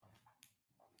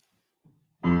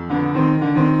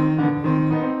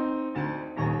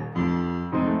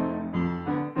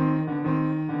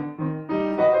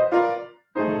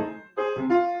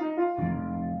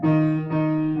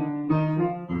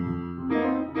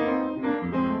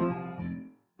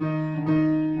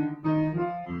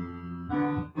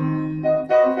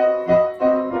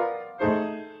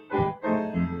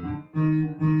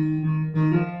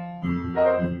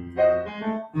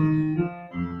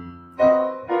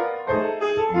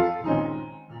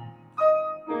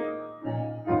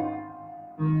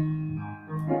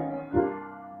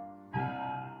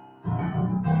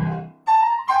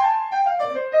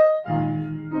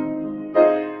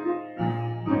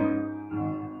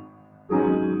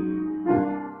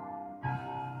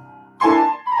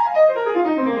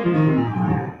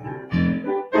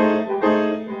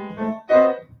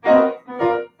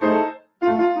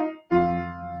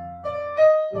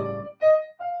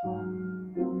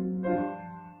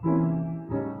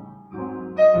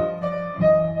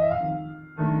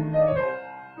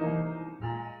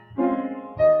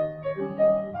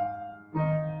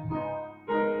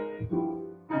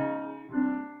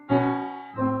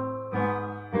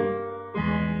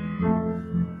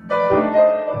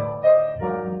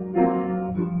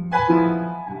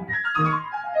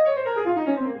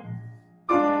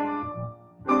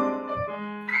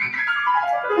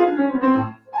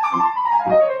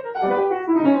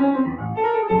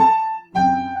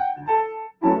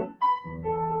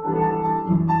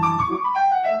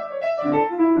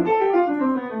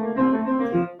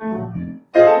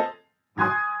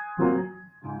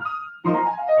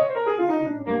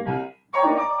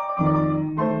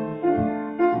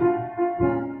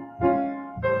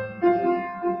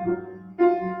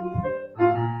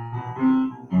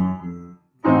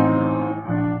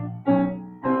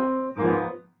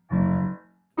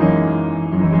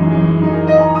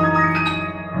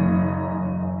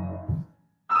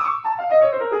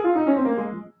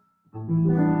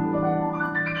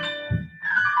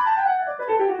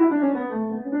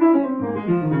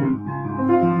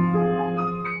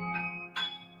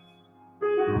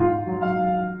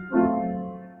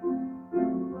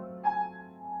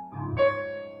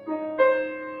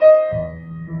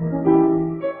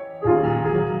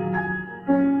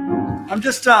I'm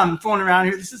just fooling around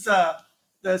here. This is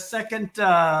the second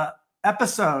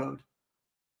episode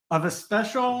of a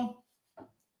special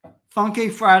Funky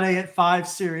Friday at 5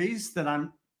 series that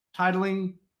I'm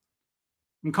titling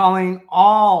and calling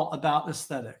All About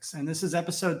Aesthetics. And this is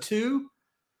episode 2.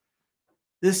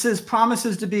 This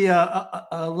promises to be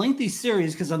a lengthy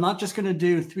series because I'm not just going to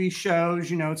do 3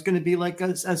 shows. It's going to be like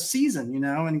a season, and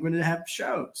I'm going to have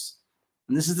shows.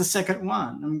 And this is the second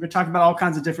one. I'm going to talk about all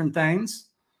kinds of different things.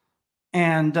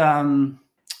 And I'm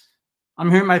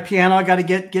here at my piano. I got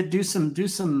to do some.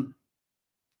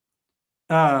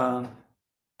 I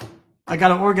got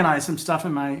to organize some stuff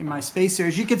in my space here.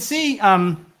 As you can see,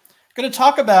 I'm going to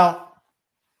talk about.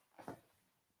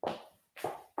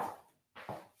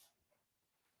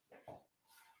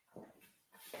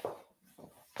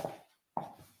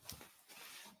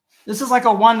 This is like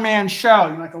a one-man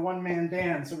show, like a one-man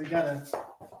band. So we gotta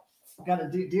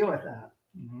deal with that.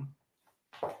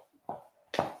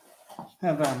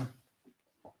 Have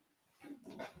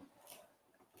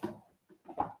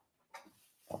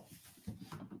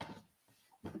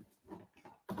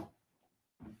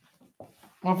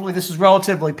hopefully this is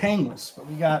relatively painless, but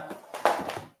we got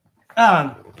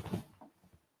I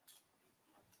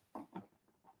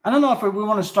don't know if we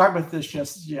want to start with this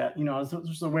just yet. It's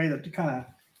just a way that to kind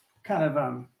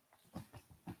of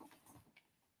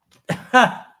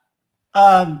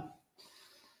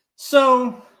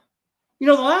so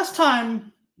the last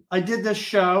time I did this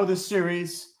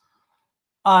series,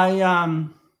 I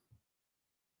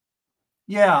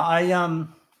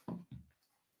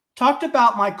talked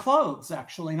about my clothes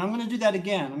actually, and I'm going to do that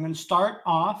again. I'm going to start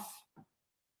off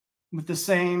with the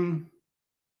same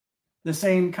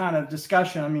kind of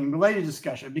discussion. Related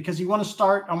discussion, because I want to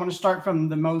start from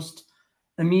the most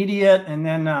immediate, and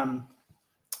then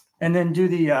do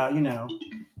the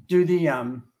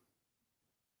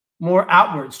more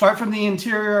outward. Start from the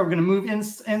interior. We're going to move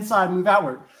inside, move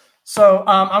outward. So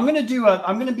I'm going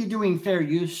to be doing fair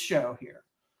use show here.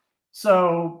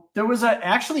 So there was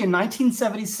actually in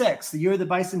 1976, the year of the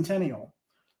bicentennial,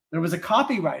 there was a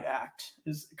Copyright Act,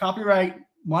 is Copyright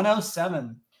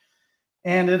 107,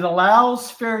 and it allows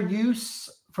fair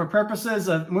use for purposes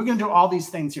of, we're going to do all these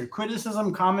things here: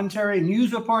 criticism, commentary,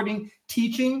 news reporting,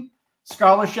 teaching,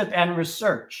 scholarship, and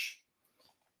research.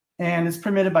 And it's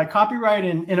permitted by copyright.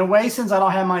 And in a way, since I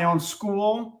don't have my own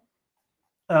school,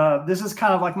 this is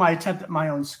kind of like my attempt at my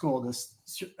own school, this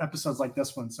episodes like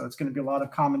this one. So it's going to be a lot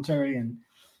of commentary, and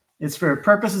it's for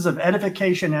purposes of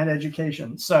edification and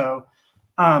education. So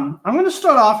I'm going to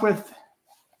start off with,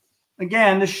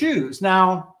 again, the shoes.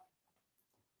 Now,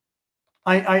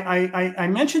 I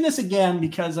mention this again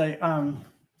because I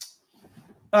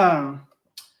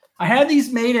had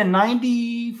these made in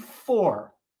 '94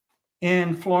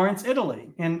 in Florence,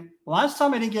 Italy. And last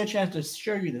time I didn't get a chance to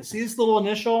show you this. See this little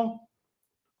initial?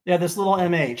 Yeah, this little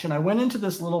MH. And I went into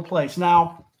this little place.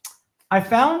 Now, I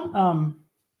found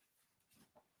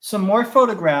some more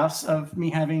photographs of me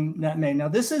having that made. Now,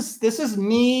 this is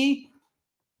me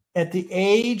at the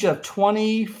age of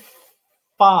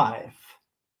 25.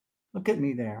 Look at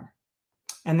me there.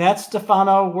 And that's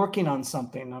Stefano working on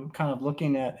something. I'm kind of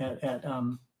looking at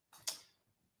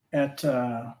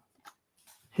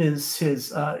his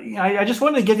I just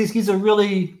wanted to get these are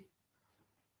really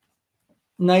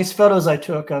nice photos I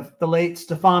took of the late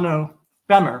Stefano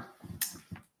Bemmer.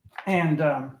 And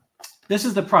this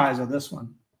is the prize of this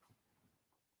one.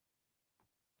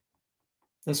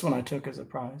 This one I took as a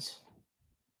prize.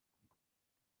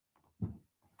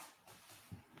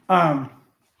 And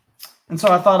so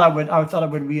I thought I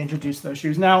would reintroduce those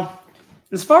shoes. Now,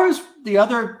 as far as the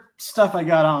other stuff I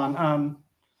got on,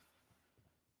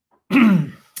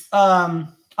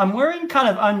 I'm wearing kind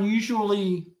of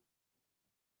unusually.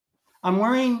 I'm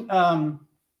wearing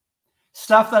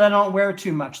stuff that I don't wear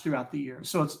too much throughout the year.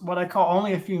 So it's what I call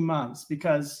only a few months,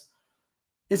 because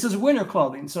this is winter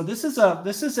clothing. So this is a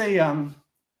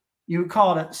you would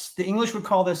call it, the English would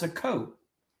call this a coat.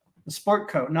 A sport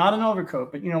coat, not an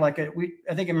overcoat, but I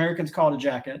think Americans call it a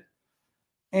jacket.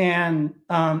 And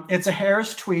it's a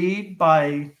Harris tweed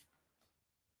by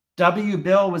W.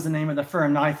 Bill was the name of the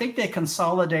firm. Now I think they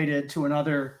consolidated to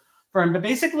another firm, but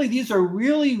basically these are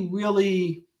really,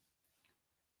 really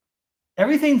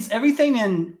everything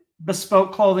in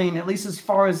bespoke clothing, at least as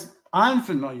far as I'm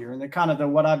familiar, and the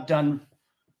what I've done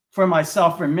for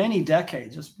myself for many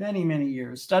decades, just many, many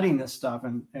years studying this stuff,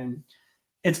 and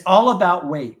it's all about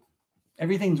weight.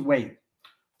 Everything's weight.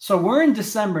 So we're in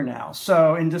December now.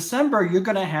 So in December, you're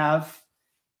going to have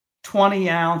 20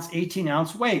 ounce, 18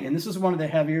 ounce weight. And this is one of the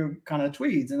heavier kind of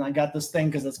tweeds. And I got this thing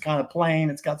because it's kind of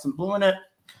plain. It's got some blue in it.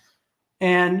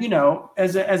 And, you know,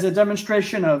 as a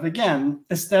demonstration of, again,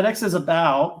 aesthetics is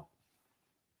about,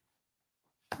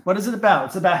 what is it about?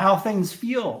 It's about how things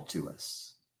feel to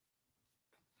us,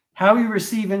 how we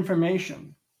receive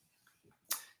information.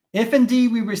 If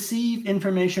indeed we receive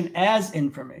information as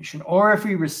information, or if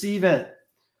we receive it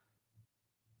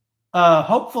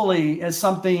hopefully as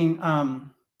something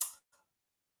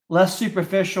less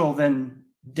superficial than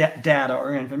data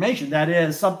or information, that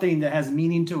is something that has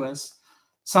meaning to us,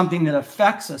 something that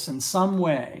affects us in some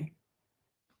way,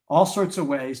 all sorts of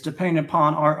ways, depending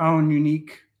upon our own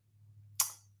unique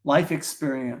life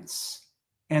experience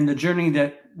and the journey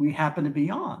that we happen to be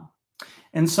on.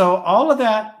 And so all of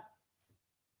that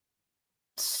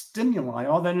stimuli,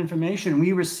 all that information,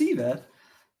 we receive it,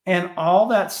 and all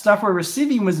that stuff we're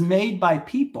receiving was made by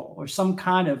people or some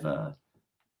kind of a,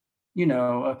 you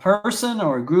know, a person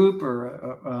or a group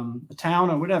or a town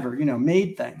or whatever, you know,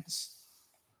 made things.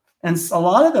 And a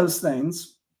lot of those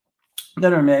things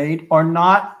that are made are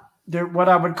not, they're what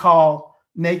I would call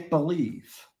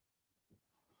make-believe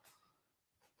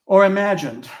or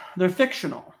imagined. They're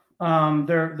fictional.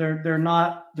 They're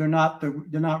not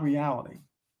reality.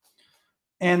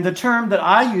 And the term that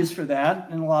I use for that,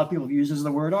 and a lot of people use, is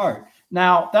the word art.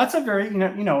 Now, that's a very,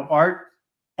 you know, art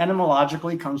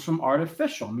etymologically comes from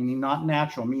artificial, meaning not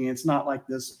natural, meaning it's not like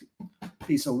this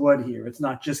piece of wood here. It's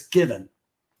not just given.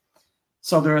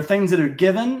 So there are things that are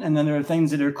given, and then there are things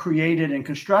that are created and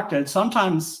constructed,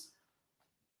 sometimes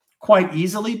quite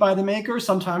easily by the maker,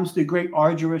 sometimes through great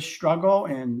arduous struggle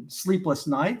and sleepless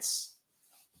nights,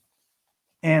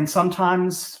 and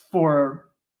sometimes for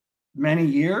many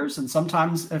years, and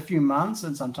sometimes a few months,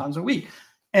 and sometimes a week.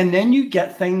 And then you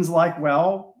get things like,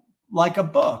 well, like a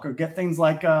book, or get things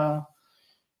like, well,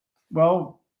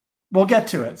 we'll get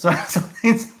to it. So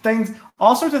things,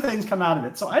 all sorts of things come out of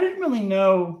it. So I didn't really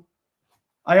know.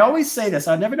 I always say this,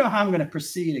 I never know how I'm going to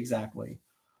proceed exactly,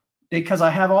 because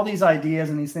I have all these ideas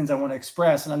and these things I want to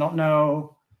express, and I don't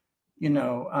know, you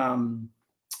know,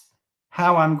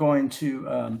 how I'm going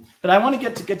to, but I want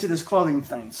to get to this clothing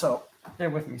thing. So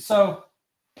bear with me. So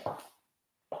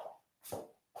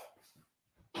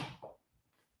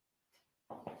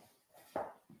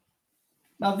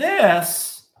now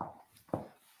this,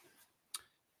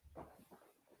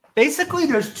 basically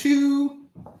there's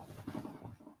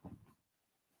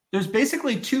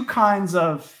basically two kinds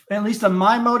of, at least in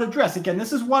my mode of dress. Again,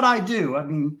 this is what I do. I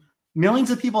mean,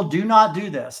 millions of people do not do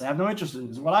this. I have no interest in this.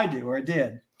 This is what I do, or I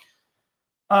did.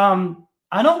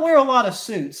 I don't wear a lot of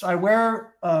suits. I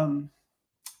wear,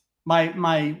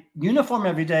 my uniform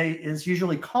every day is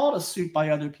usually called a suit by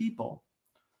other people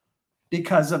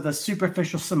because of the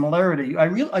superficial similarity.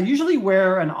 I usually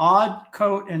wear an odd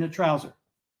coat and a trouser,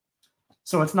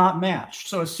 so it's not matched.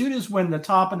 So a suit is when the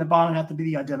top and the bottom have to be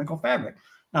the identical fabric.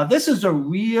 Now this is a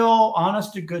real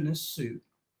honest to goodness suit.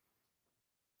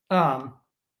 But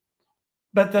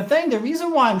the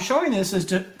reason why I'm showing this is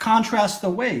to contrast the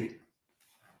weight.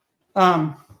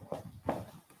 So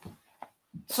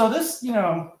this, you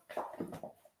know,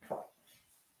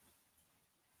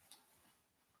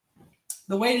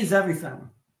 the weight is everything.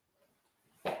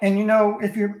 And you know,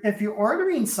 if you're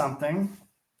ordering something,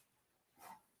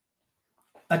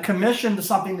 a commission to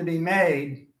something to be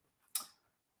made,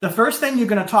 the first thing you're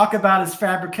going to talk about is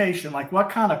fabrication. Like, what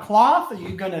kind of cloth are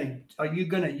you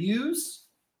going to use,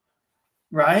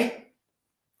 right?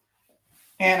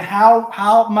 And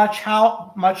how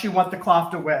much you want the cloth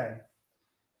to weigh.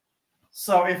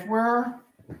 So if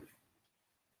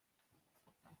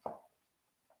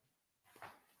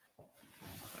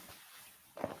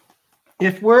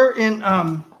we're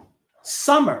in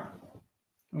summer,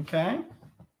 okay,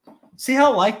 see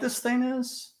how light this thing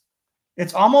is?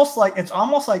 It's almost like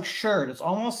shirt. It's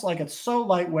almost like it's so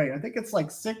lightweight. I think it's like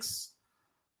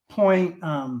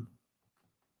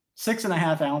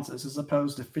 6.5 ounces as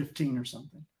opposed to 15 or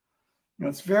something. You know,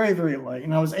 it's very, very light.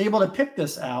 And I was able to pick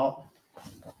this out,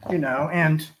 you know,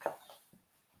 and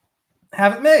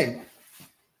have it made.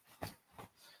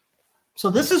 So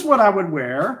this is what I would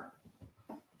wear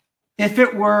if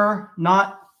it were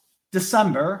not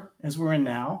December, as we're in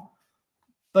now,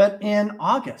 but in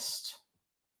August.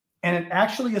 And it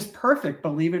actually is perfect,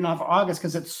 believe it or not, for August,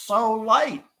 because it's so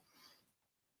light.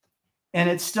 And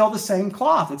it's still the same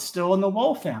cloth. It's still in the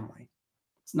wool family.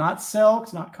 It's not silk.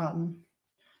 It's not cotton.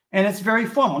 And it's very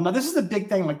formal. Now, this is the big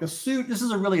thing. Like the suit, this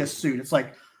is really a suit. It's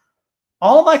like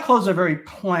all of my clothes are very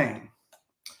plain.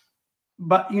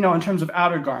 But, you know, in terms of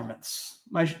outer garments,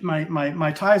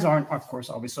 my ties aren't, of course,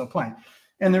 always so plain.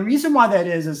 And the reason why that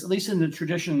is at least in the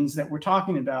traditions that we're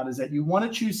talking about, is that you want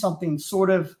to choose something sort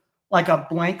of like a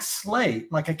blank slate,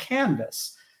 like a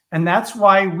canvas. And that's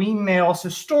why we males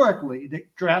historically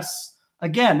that dress,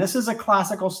 again, this is a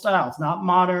classical style. It's not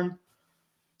modern.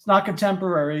 It's not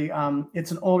contemporary.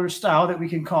 It's an older style that we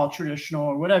can call traditional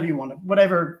or whatever you want to,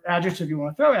 whatever adjective you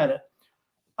want to throw at it,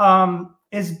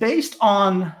 is based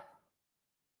on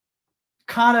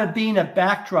kind of being a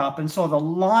backdrop. And so the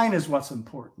line is what's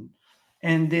important.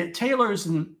 And the tailors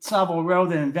in Savile Row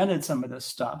that invented some of this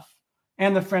stuff,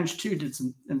 and the French too did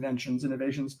some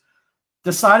innovations,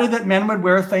 decided that men would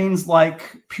wear things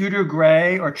like pewter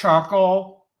gray or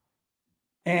charcoal.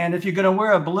 And if you're going to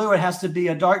wear a blue, it has to be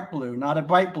a dark blue, not a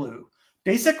bright blue.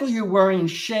 Basically, you're wearing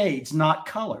shades, not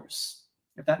colors,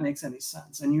 if that makes any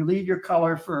sense. And you leave your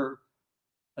color for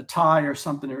a tie or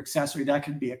something or accessory. That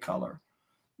could be a color,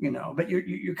 but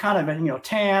you're kind of,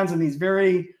 tans and these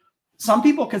very, some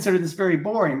people consider this very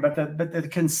boring, but the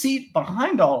conceit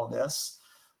behind all of this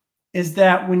is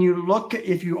that when you look,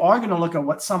 if you are going to look at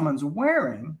what someone's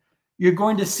wearing, you're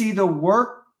going to see the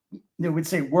work, they would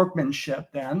say workmanship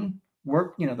then,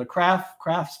 work, the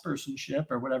craftspersonship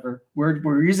or whatever word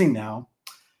we're using now,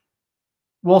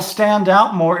 will stand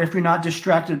out more if you're not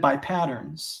distracted by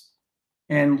patterns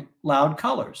and loud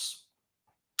colors,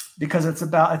 because it's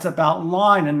about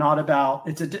line and not about,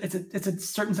 it's a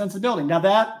certain sensibility. Now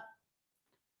that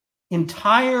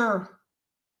entire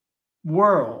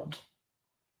world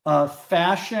of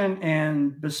fashion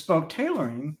and bespoke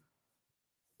tailoring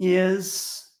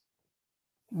is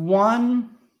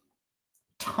one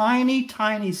tiny,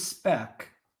 tiny speck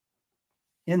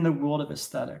in the world of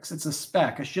aesthetics. It's a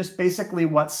speck. It's just basically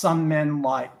what some men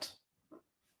liked.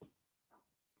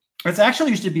 It's actually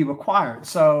used to be required.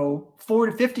 So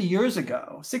 40 to 50 years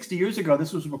ago, 60 years ago,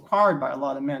 this was required by a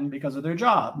lot of men because of their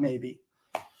job, maybe.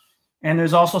 And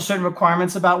there's also certain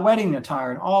requirements about wedding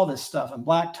attire and all this stuff and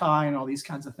black tie and all these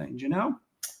kinds of things,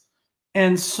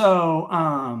 And so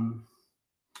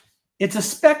it's a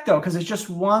speck, though, because it's just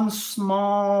one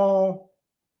small,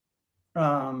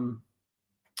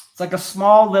 it's like a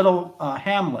small little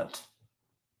hamlet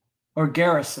or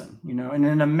garrison, in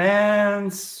an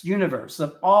immense universe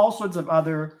of all sorts of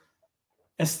other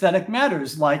aesthetic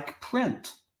matters like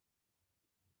print,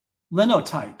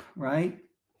 linotype, right?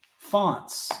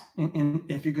 Fonts,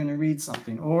 if you're going to read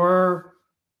something, or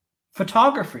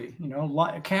photography,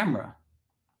 a camera.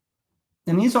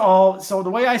 And these are all, so the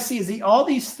way I see is all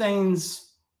these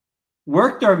things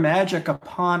work their magic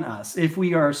upon us if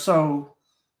we are so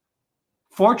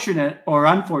fortunate or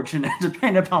unfortunate,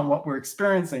 depending upon what we're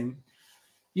experiencing,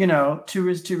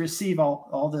 to receive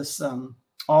all this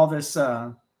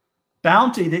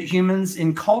bounty that humans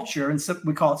in culture, and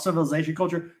we call it civilization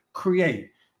culture, create.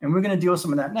 And we're going to deal with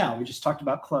some of that now. We just talked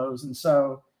about clothes. And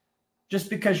so just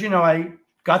because, I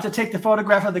got to take the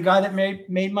photograph of the guy that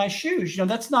made my shoes,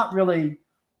 that's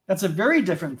a very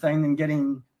different thing than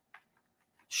getting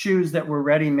shoes that were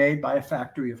ready made by a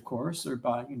factory, of course, or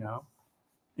by,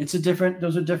 those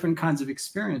are different kinds of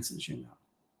experiences,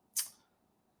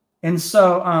 And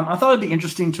so I thought it'd be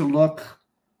interesting to look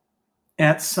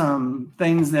at some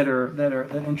things that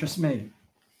interest me.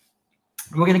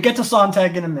 We're going to get to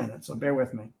Sontag in a minute, so bear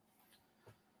with me.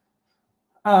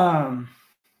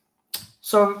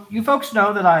 So you folks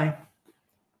know that I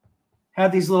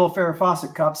had these little Farrah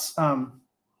Fawcett cups. Of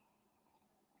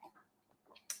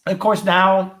course,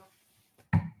 now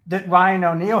that Ryan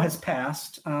O'Neal has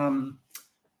passed,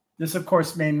 this, of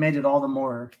course, made it all the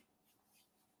more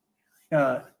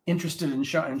interested in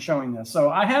showing this. So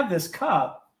I have this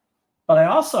cup, but I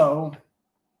also,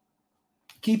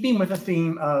 keeping with the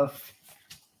theme of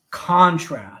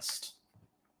contrast,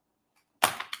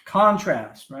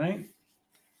 right?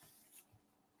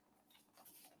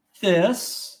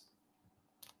 This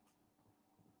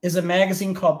is a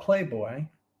magazine called Playboy,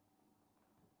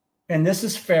 and this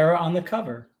is Farrah on the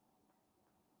cover,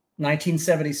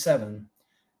 1977,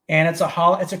 and it's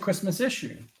a Christmas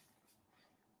issue.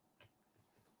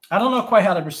 I don't know quite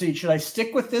how to proceed. Should I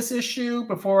stick with this issue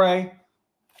before I?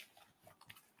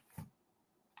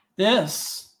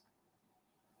 This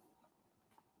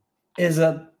is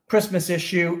a Christmas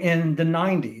issue in the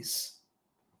 90s.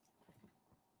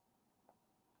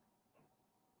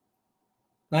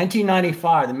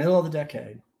 1995, the middle of the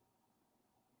decade.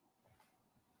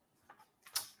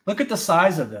 Look at the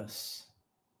size of this.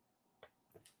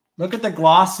 Look at the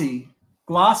glossy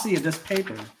of this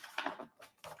paper.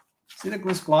 See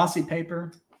this glossy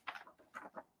paper?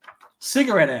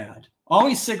 Cigarette ad.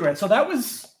 Always cigarettes. So that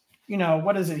was,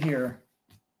 what is it here?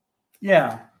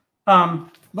 Yeah.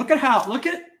 Look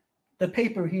at the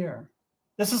paper here.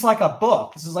 This is like a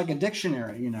book. This is like a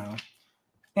dictionary,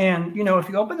 And, if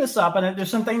you open this up, and there's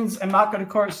some things, I'm not going to,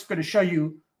 of course, going to show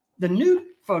you the nude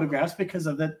photographs because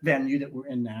of the venue that we're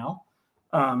in now.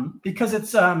 Because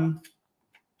it's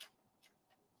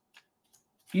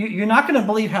you're not going to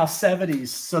believe how 70s.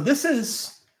 So this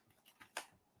is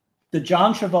the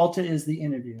John Travolta is the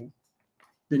interview.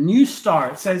 The new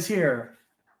star, it says here,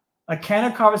 a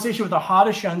candid conversation with the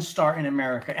hottest young star in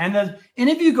America. And the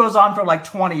interview goes on for like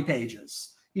 20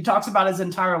 pages. He talks about his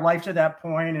entire life to that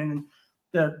point, and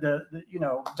the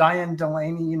Diane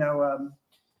Delaney, is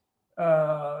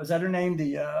that her name?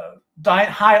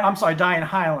 Diane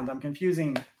Hyland. I'm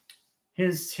confusing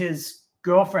his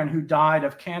girlfriend who died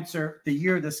of cancer the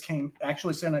year this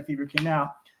Saturday Night Fever came out,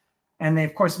 and they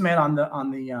of course met on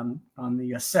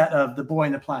the set of The Boy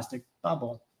in the Plastic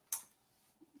Bubble,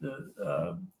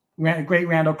 the great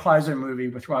Randall Kleiser movie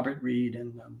with Robert Reed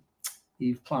and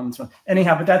Eve Plum. So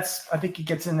anyhow, but I think he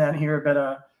gets in that here.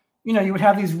 But you would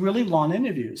have these really long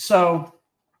interviews. So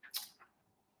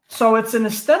it's an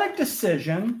aesthetic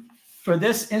decision for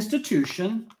this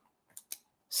institution,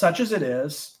 such as it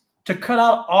is, to cut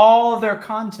out all of their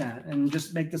content and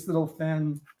just make this little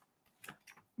thin.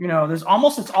 It's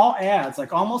all ads.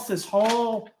 Like almost this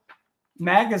whole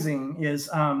magazine is.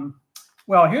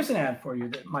 Well, here's an ad for you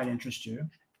that might interest you.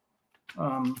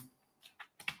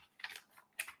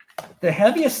 The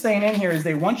heaviest thing in here is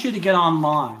they want you to get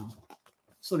online.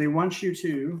 So they want you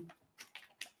to,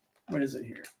 what is it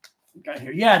here? Got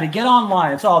here. Yeah, to get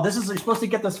online. It's all, you're supposed to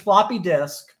get this floppy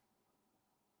disk.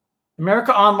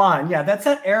 America Online. Yeah, that's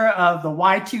that era of the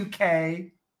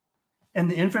Y2K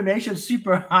and the information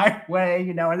superhighway,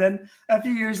 and then a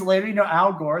few years later,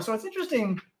 Al Gore. So it's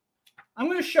interesting. I'm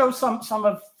going to show some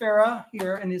of Farrah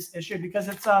here in this issue because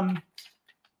it's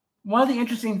one of the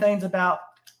interesting things about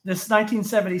this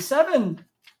 1977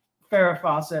 Farrah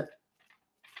Fawcett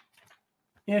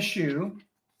issue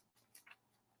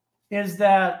is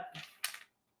that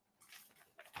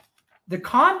the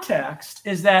context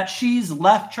is that she's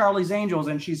left Charlie's Angels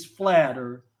and she's fled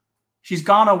or she's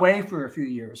gone away for a few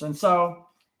years. And so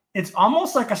it's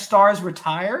almost like a star is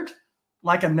retired,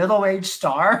 like a middle-aged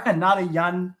star and not a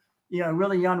young,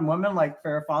 really young woman like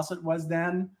Farrah Fawcett was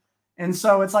then. And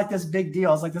so it's like this big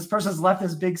deal. It's like this person's left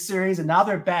this big series and now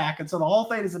they're back. And so the whole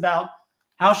thing is about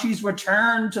how she's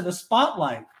returned to the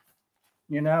spotlight,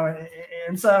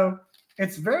 and so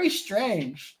it's very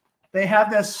strange. They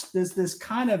have this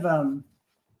kind of,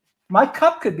 my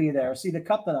cup could be there. See the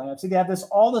cup that I have. See, they have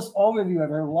all this overview of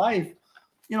her life,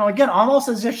 again, almost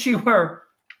as if she were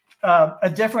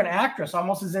a different actress,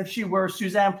 almost as if she were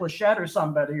Suzanne Plachette or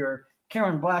somebody, or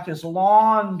Karen Black, this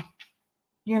long,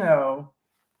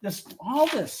 all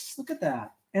this, look at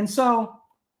that. And so,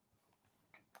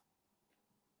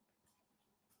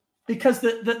 because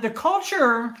the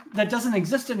culture that doesn't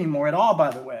exist anymore at all, by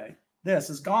the way, this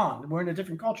is gone. We're in a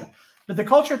different culture. But the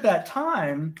culture at that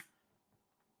time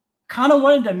kind of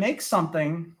wanted to make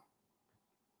something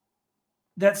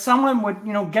that someone would,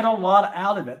 get a lot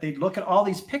out of it. They'd look at all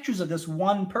these pictures of this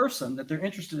one person that they're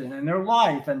interested in their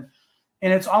life. And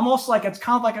it's almost like it's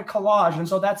kind of like a collage. And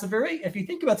so that's if you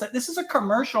think about it, this is a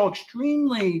commercial,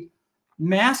 extremely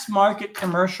mass market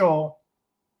commercial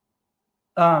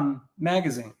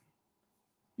magazine.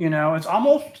 It's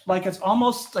almost like it's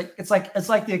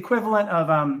like the equivalent of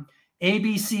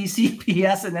ABC,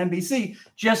 CBS, and NBC,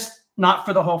 just not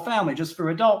for the whole family, just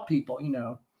for adult people,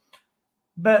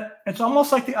 But it's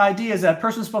almost like the idea is that a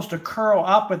person's supposed to curl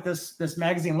up with this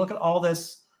magazine, look at all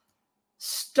this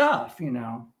stuff,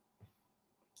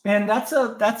 And that's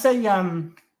a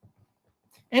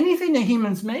anything that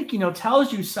humans make,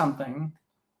 tells you something,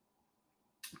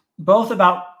 both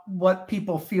about what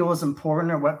people feel is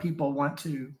important or what people want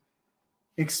to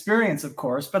experience, of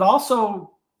course, but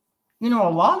also, a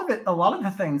lot of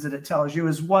the things that it tells you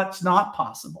is what's not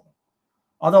possible,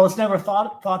 although it's never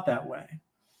thought that way.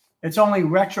 It's only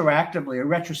retroactively or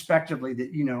retrospectively that,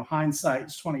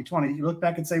 hindsight's 2020. You look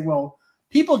back and say, well,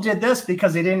 people did this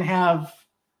because they didn't have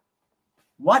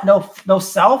no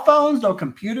cell phones, no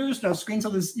computers, no screens.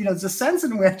 So there's, there's a sense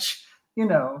in which,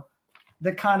 the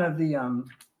kind of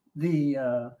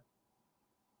the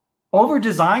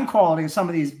over-design quality of some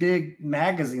of these big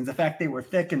magazines, the fact they were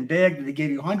thick and big, they gave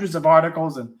you hundreds of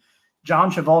articles and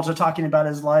John Travolta talking about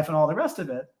his life and all the rest of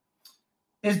it,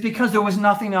 is because there was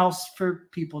nothing else for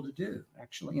people to do,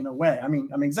 actually, in a way. I mean,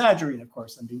 I'm exaggerating, of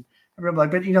course,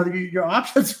 but your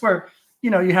options were,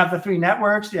 you have the 3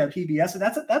 networks, you have PBS, and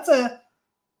that's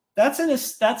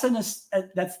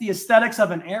the aesthetics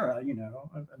of an era,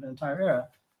 of an entire era.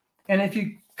 And if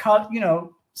you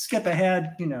skip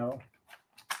ahead,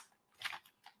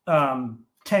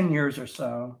 10 years or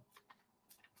so,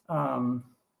 what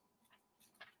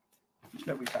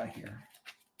we got here?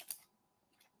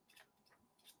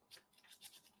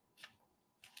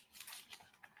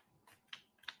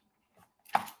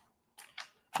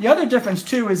 The other difference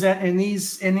too is that in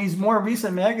these more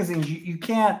recent magazines, you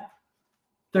can't.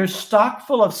 They're stocked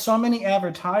full of so many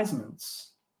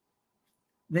advertisements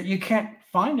that you can't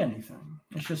find anything.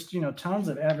 It's just, tons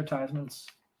of advertisements.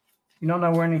 You don't know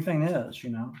where anything is.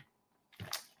 Here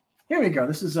we go.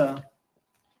 This is some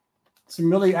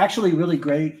really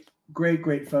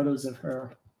great photos of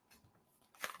her.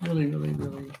 Really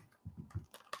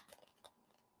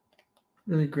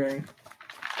great.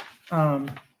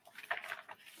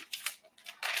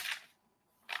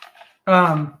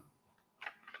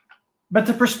 But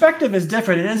the perspective is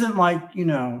different. It isn't like,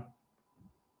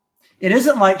 it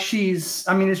isn't like she's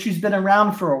been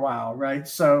around for a while, right?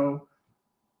 So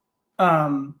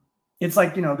it's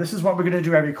like, this is what we're going to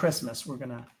do every Christmas. We're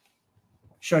going to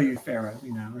show you Pharaoh,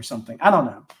 or something. I don't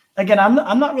know. Again,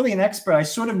 I'm not really an expert. I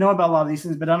sort of know about a lot of these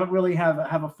things, but I don't really have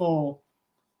a full,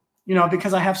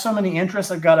 because I have so many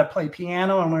interests. I've got to play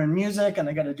piano and learn music, and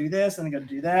I got to do this and I got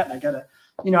to do that. And I got to,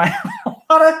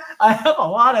 I have a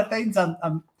lot of things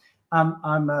I'm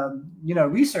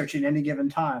researching any given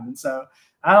time. And so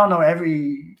I don't know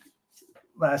every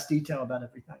last detail about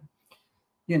everything,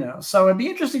 so it'd be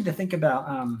interesting to think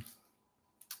about.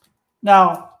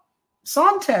 Now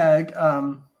Sontag,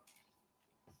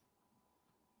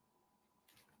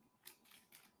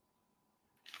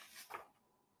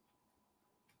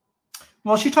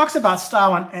 well, she talks about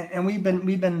style, and we've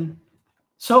been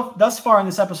so thus far in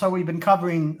this episode, we've been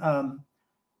covering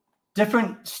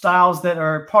different styles that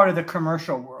are part of the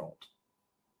commercial world.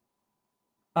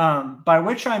 By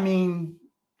which I mean,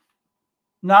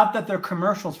 not that they're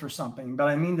commercials for something, but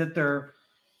I mean that they're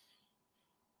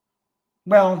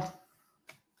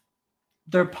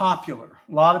popular.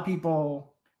 A lot of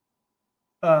people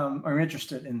are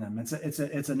interested in them.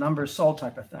 It's a numbers sold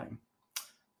type of thing.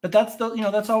 But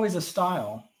that's always a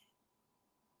style.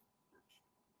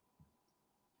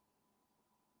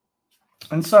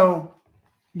 And so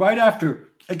right after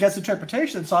I guess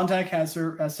interpretation, Sontag has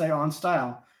her essay on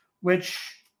style, which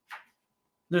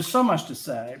there's so much to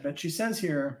say, but she says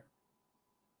here,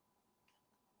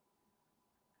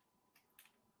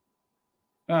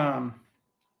 going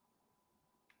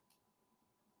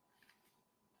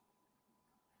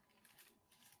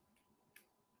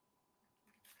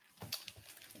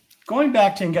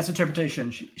back to Guess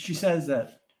interpretation, she says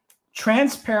that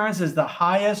transparency is the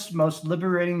highest, most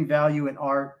liberating value in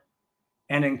art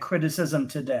and in criticism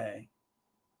today.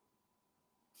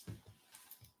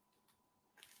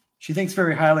 She thinks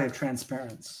very highly of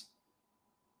transparency.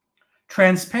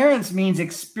 Transparency means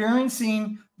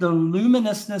experiencing the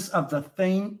luminousness of the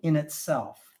thing in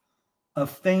itself,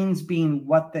 of things being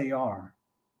what they are.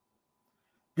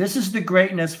 This is the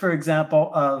greatness, for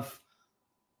example, of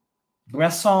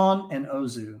Bresson and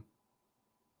Ozu,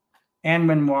 and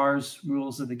Renoir's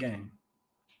Rules of the Game.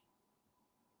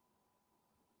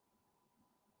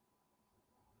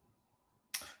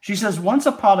 She says, once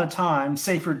upon a time,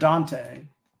 say for Dante,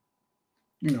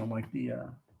 like the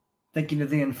thinking of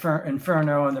the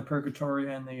Inferno and the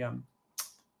Purgatory and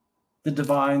the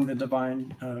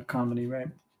Divine Comedy, right?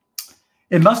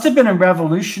 It must have been a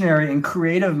revolutionary and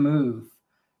creative move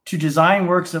to design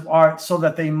works of art so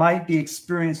that they might be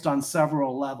experienced on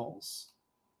several levels.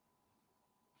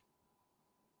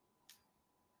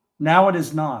 Now it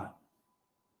is not.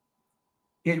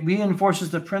 It reinforces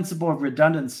the principle of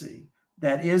redundancy.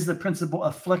 That is the principal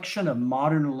affliction of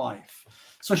modern life.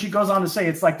 So she goes on to say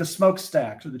it's like the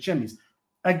smokestacks or the chimneys.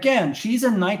 Again, she's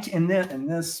in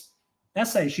this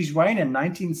essay, she's writing in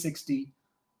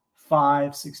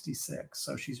 1965, 66.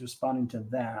 So she's responding to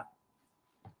that.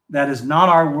 That is not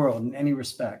our world in any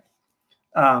respect,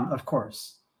 of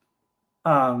course.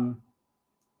 So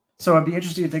it'd be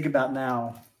interesting to think about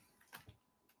now.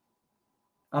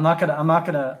 I'm not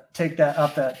gonna take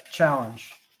that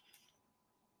challenge.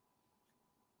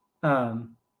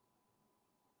 And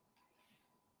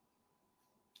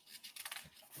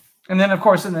then, of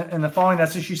course, in the following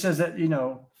essay, she says that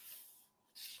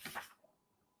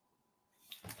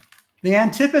the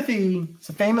antipathy. It's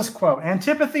a famous quote: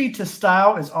 "Antipathy to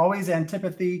style is always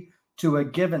antipathy to a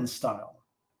given style."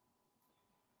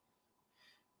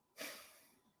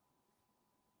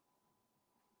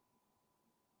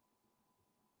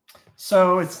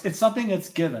 So it's something that's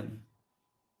given.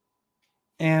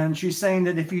 And she's saying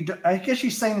that if you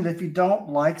don't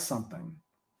like something,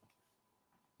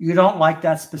 you don't like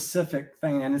that specific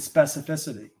thing and its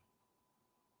specificity.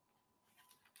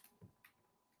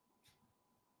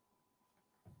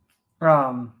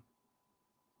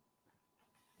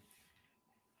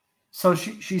 So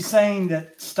she's saying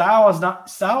that style is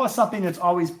something that's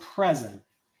always present.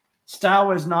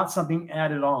 Style is not something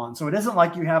added on. So it isn't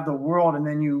like you have the world and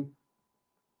then you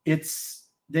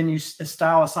then a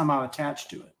style is somehow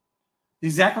attached to it.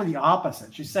 Exactly the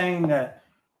opposite. She's saying that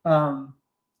by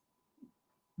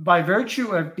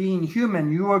virtue of being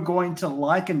human, you are going to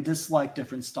like and dislike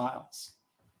different styles.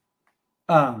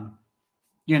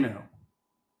 You know,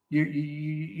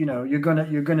 you're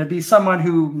gonna be someone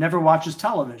who never watches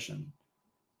television,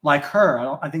 like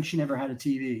her. I think she never had a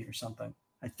TV or something.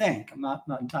 I think I'm not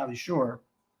entirely sure.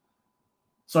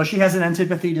 So she has an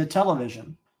antipathy to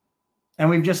television, and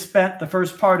we've just spent the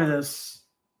first part of this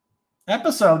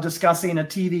episode discussing a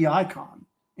TV icon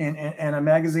and a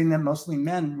magazine that mostly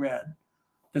men read.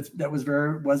 That was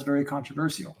very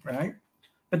controversial, right?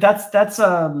 But that's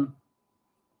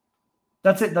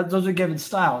it. Those are given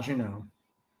styles, you know.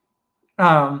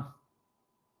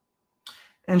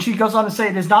 And she goes on to say,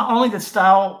 it is not only that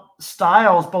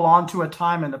styles belong to a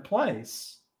time and a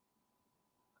place,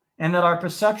 and that our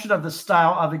perception of the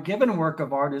style of a given work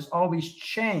of art is always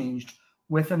changed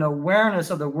with an awareness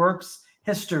of the work's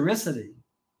historicity,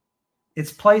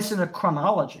 its place in a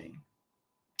chronology.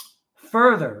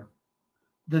 Further,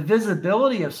 the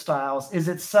visibility of styles is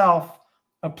itself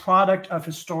a product of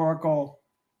historical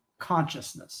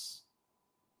consciousness.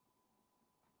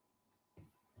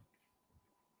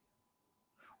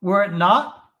 Were it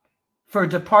not for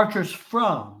departures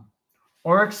from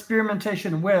or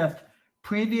experimentation with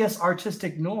previous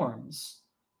artistic norms,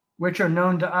 which are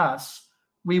known to us,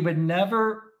 we would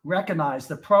never recognize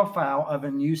the profile of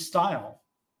a new style.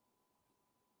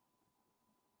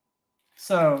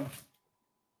 So,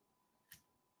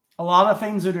 a lot of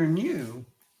things that are new,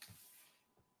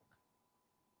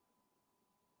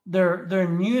 their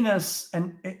newness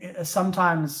and is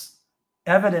sometimes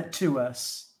evident to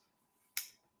us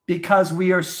because we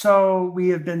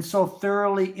have been so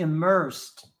thoroughly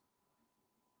immersed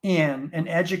in and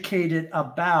educated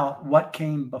about what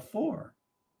came before.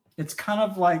 It's kind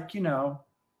of like, you know,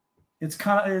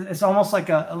 it's almost like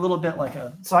a little bit like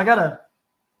so I gotta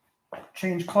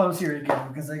change clothes here again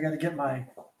because I gotta get my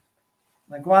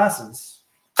glasses.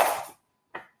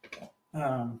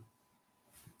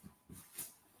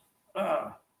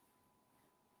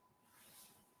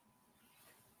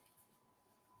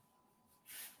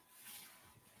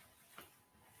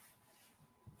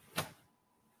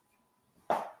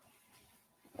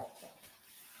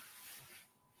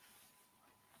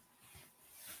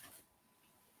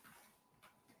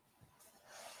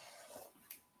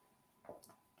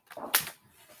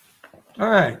 All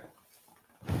right.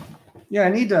 Yeah, I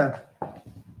need to.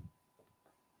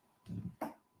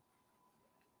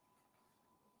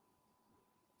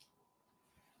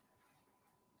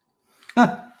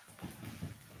 Got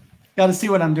to see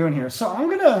what I'm doing here. So I'm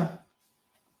gonna,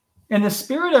 in the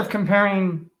spirit of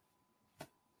comparing,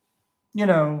 you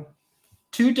know,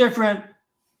 two different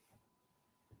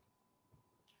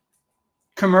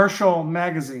commercial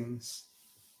magazines,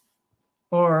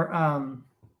 or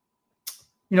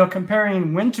you know,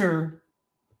 comparing winter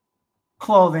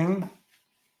clothing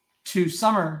to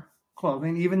summer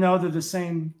clothing, even though they're the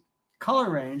same color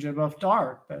range, they're both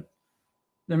dark, but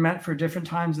they're meant for different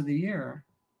times of the year.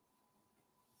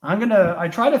 I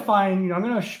try to find, you know, I'm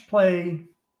gonna play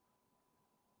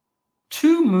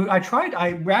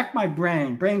I racked my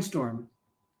brainstorm,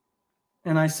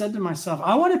 and I said to myself,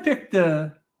 I want to pick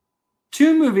the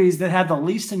two movies that had the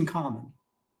least in common,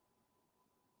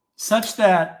 such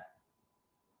that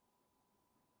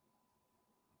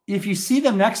if you see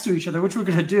them next to each other, which we're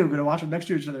going to do, we're going to watch them next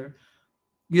to each other,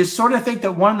 you sort of think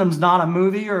that one of them's not a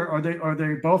movie, or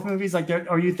they're both movies,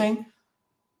 or you think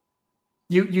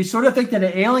you sort of think that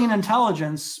an alien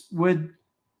intelligence would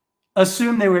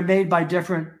assume they were made by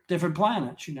different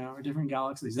planets, you know, or different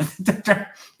galaxies.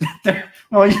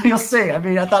 Well, you'll see. I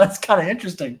mean, I thought it's kind of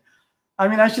interesting. I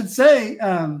mean, I should say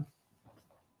at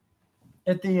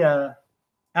the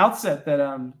outset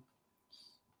that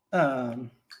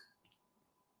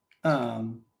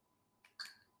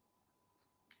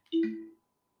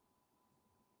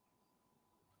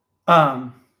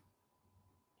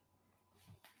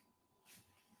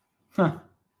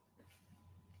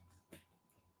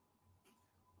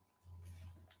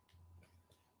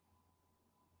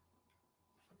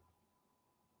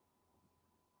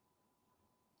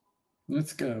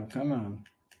let's go. Come on.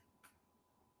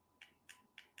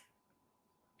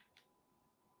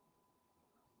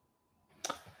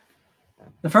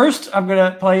 The first I'm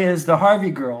going to play is The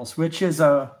Harvey Girls, which is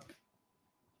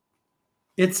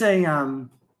it's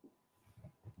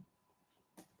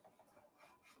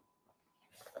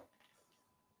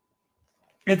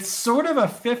sort of a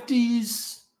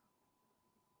 50s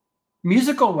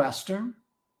musical Western.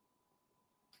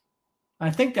 I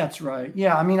think that's right.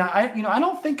 Yeah, I mean, I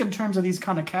don't think in terms of these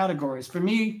kind of categories. For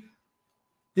me,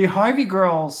 The Harvey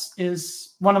Girls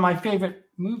is one of my favorite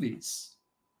movies.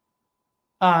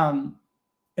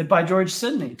 By George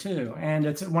Sidney too, and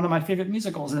it's one of my favorite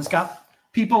musicals. And it's got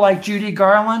people like Judy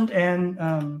Garland and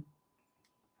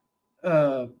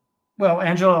Angela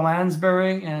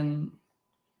Lansbury and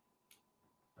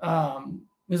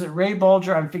is it Ray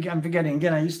Bolger? I'm forgetting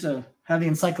again. I used to have the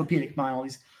encyclopedic mind, all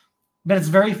these, but it's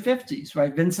very 50s,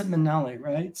 right? Vincent Minnelli,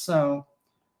 right? So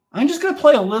I'm just going to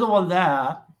play a little of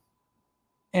that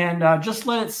and just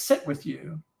let it sit with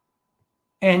you.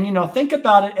 And, think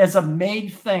about it as a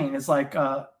made thing. It's like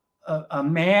a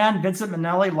man, Vincent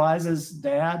Minnelli, Liza's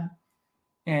dad,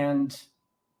 and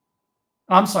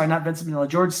I'm sorry, not Vincent Minnelli,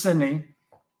 George Sidney.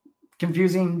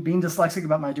 Confusing, being dyslexic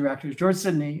about my directors. George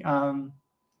Sidney. I'm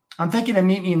thinking of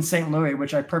Meet Me in St. Louis,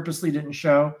 which I purposely didn't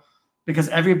show because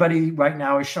everybody right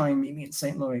now is showing Meet Me in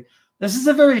St. Louis. This is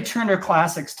a very Turner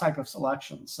Classics type of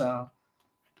selection. So,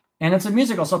 and it's a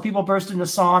musical, so people burst into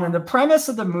song. And the premise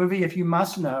of the movie, if you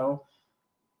must know,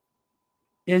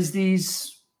 is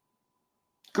these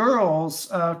girls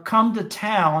come to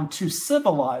town to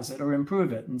civilize it or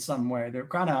improve it in some way. They're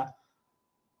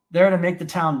there to make the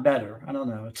town better. I don't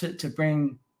know, to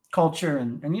bring culture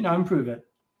and improve it.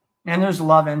 And there's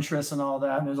love interest and all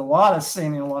that. And there's a lot of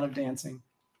singing, a lot of dancing.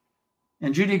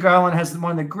 And Judy Garland has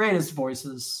one of the greatest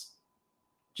voices.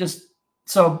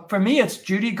 So for me, it's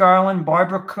Judy Garland,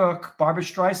 Barbara Cook, Barbra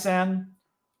Streisand,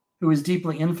 who is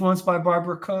deeply influenced by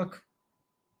Barbara Cook.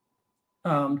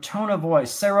 Tone of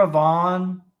voice, Sarah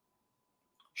Vaughan,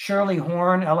 Shirley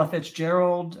Horn, Ella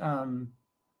Fitzgerald.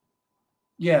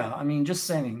 Just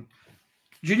singing.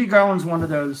 Judy Garland's one of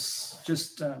those,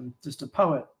 just a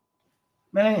poet.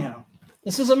 But anyhow,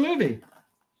 this is a movie,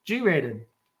 G-rated.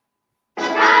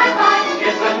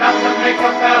 It's enough to make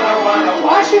a fella wanna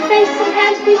wash your face and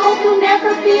hands. We hope you'll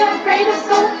never be afraid of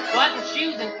soap. Button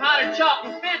shoes and powdered chalk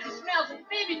and fancy smells and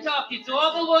baby talk. It's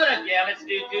all the what a gal it's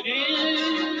do.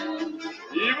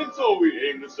 Even so, we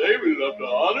aim to say we love to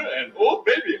honor and oh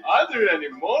baby, are there any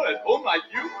more at home like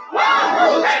you?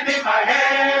 Wow! Hand me my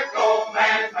hair, comb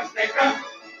and my sticker.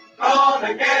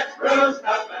 Gonna get bruised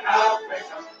up and I'll pick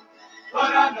 'em.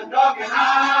 Put on the dog and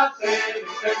I'll say the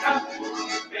sicker.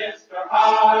 Mr.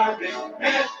 Harvey,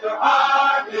 Mr.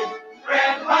 Harvey,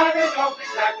 Fred Harvey knows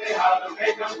exactly how to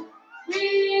make 'em.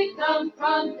 We come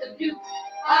from Dubuque,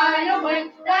 Iowa,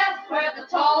 that's where the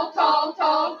tall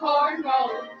corn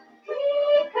grows. We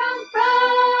come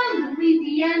from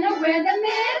Louisiana, where the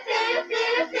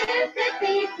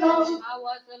Mississippi flows. I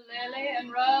was a Lily and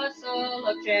Russell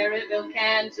of Cherryville,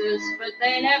 Kansas, but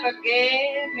they never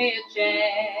gave me a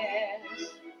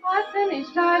chance. I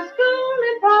finished high school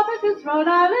in Providence, Rhode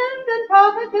Island, and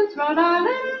Providence, Rhode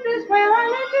Island is where I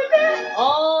learned to dance.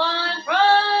 Oh, I'm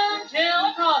from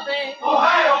Chillicothe,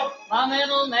 Ohio, my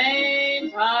middle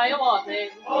name's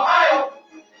Hiawassee. Ohio,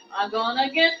 I'm gonna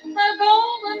get the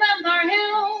golden Member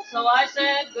Hill, so I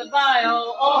said goodbye,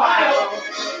 oh, Ohio.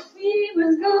 We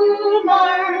were school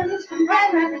marms from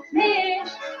Grand Rapids,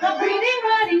 Mich. The reading,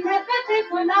 writing,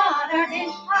 arithmetic were not our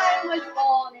dish. I was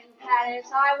born in Paris,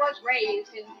 I was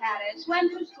raised in Paris,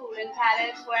 went to school in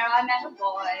Paris where I met a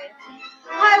boy.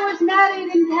 I was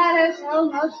married in Paris,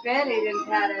 almost buried in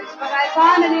Paris, but I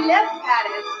finally left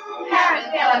Paris,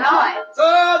 Illinois.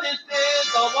 So this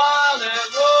is the wild and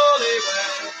woolly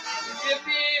west. Give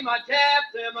me my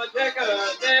taps and my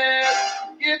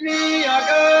Decadettes. Give me a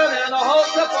gun and a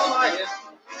holster for my hip.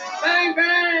 Bang,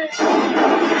 bang.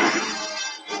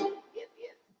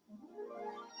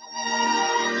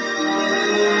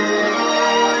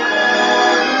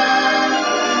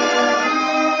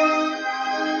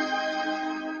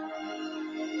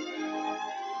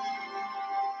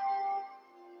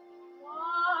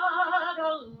 What a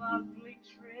lovely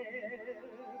trip.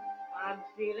 I'm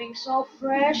feeling so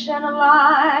fresh and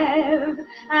alive,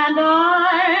 and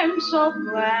I'm so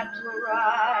glad to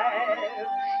arrive.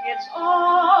 It's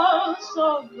all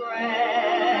so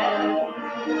grand.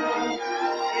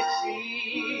 It's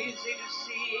easy to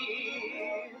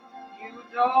see. You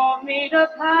don't need a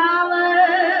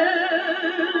palace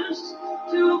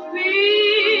to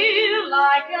feel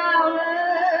like Alice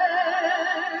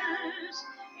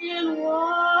in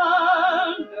Wonderland.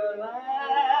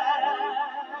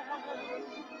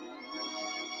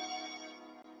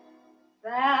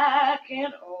 Back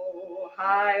in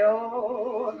Ohio,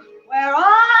 where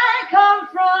I come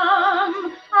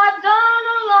from, I've done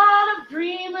a lot of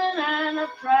dreaming and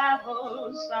I've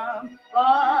traveled some,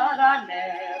 but I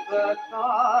never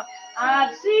thought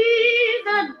I'd see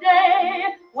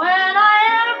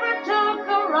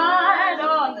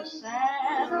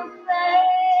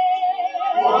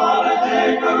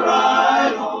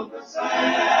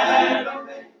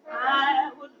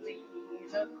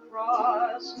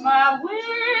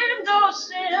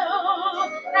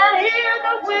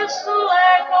whistle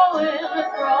echoing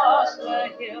across the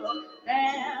hill.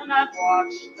 Then I've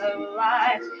watched the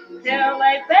lights till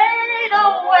they fade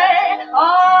away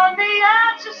on the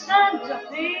edge of Santa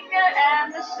Monica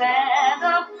and the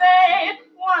Santa Fe.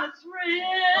 What a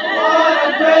thrill! What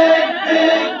a great,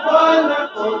 big,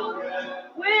 wonderful thrill.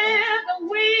 With the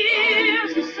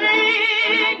wheels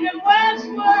singing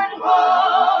westward ho,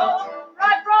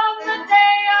 right from the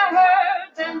day I heard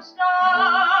them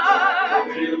start.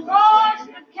 Across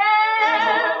the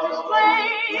Kansas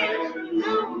plains to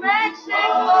New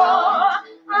Mexico,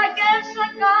 I guess I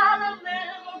got a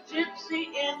little gypsy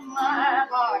in my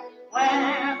heart.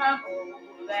 When I'm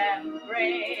old and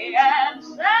gray and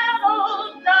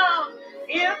settled down,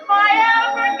 if I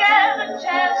ever get a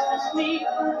chance to sneak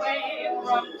away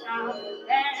from town,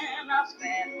 then I'll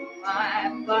spend my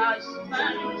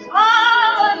busman's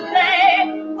holiday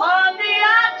on the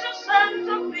edge of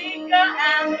Santa Monica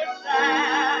and the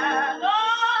Santa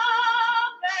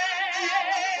Fe.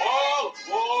 Oh,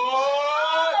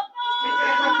 boy! We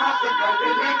came across the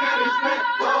country, making it straight,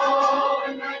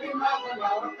 going 90 miles an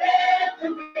hour.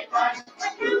 Living big life. I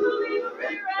can't believe we're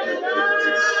at last.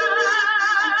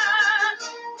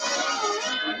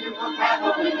 You will have a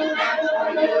little dance for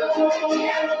you.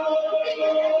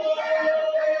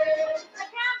 I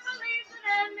can't believe that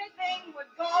anything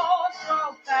would go so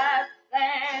fast.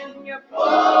 Then you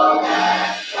pull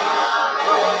that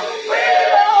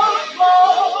wheel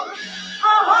goes a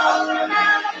humping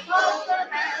and a pumping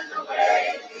and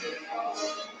away we go.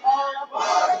 All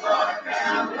aboard for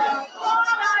Gambler, on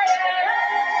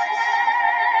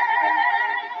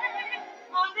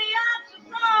the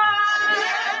outside,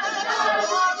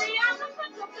 on the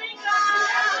outside of Bingo,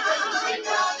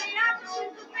 on the outside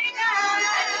of Bingo,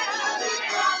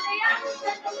 on the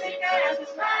outside of Bingo, and the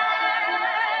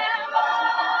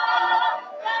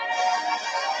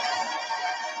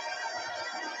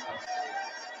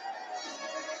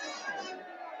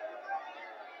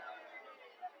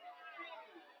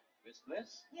Miss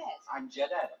Bliss? Yes. I'm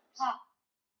Jed Adams. Huh.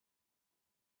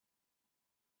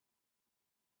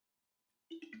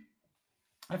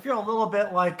 I feel a little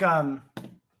bit like I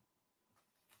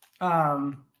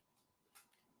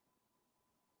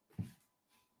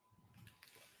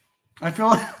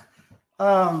feel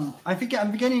I think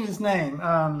I'm forgetting his name.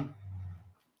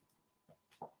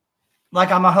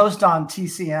 Like I'm a host on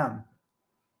TCM.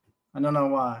 I don't know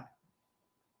why.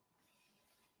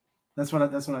 That's what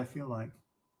I feel like.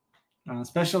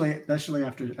 Especially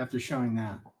after showing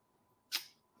that.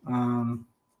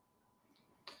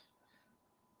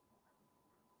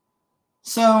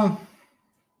 So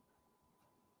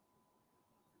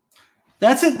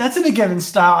that's it. That's in a given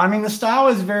style. I mean, the style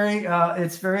is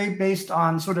it's very based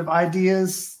on sort of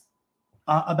ideas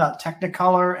about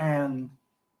Technicolor, and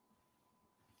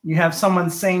you have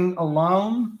someone sing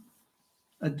alone.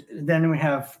 Then we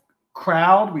have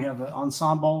crowd. We have an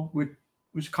ensemble,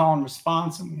 which call and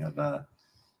response, and we have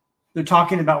they're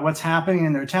talking about what's happening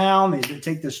in their town. They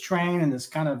take this train and this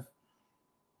kind of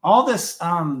all this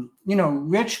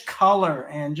rich color,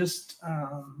 and just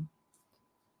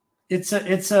it's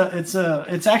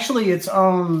actually its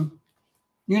own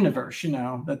universe,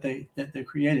 that they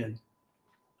created.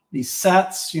 These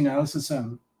sets, this is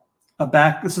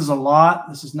this is a lot.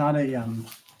 This is not a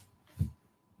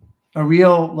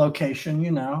real location,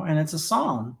 and it's a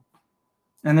song.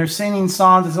 And they're singing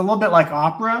songs. It's a little bit like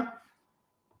opera.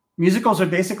 Musicals are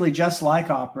basically just like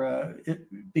opera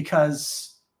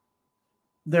because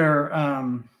they're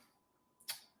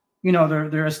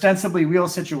they're ostensibly real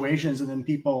situations, and then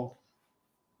people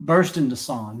burst into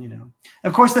song.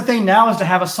 Of course, the thing now is to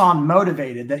have a song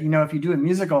motivated. That if you do a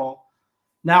musical,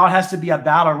 now it has to be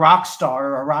about a rock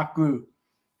star or a rock group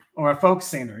or a folk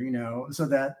singer, so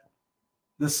that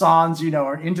the songs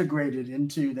are integrated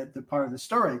into the part of the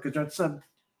story, because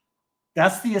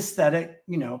that's the aesthetic.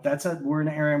 We're in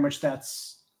an era in which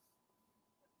that's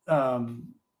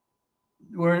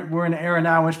we're in an era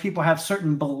now in which people have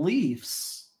certain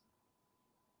beliefs,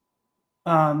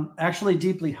 actually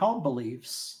deeply held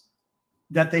beliefs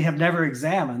that they have never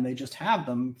examined. They just have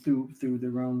them through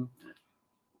their own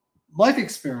life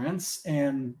experience,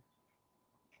 and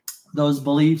those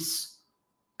beliefs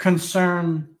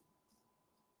concern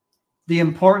the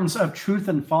importance of truth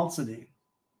and falsity.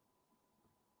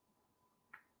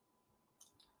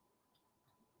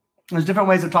 There's different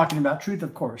ways of talking about truth,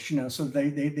 of course, so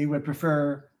they would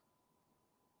prefer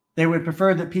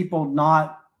that people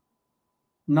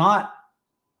not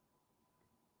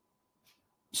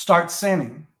start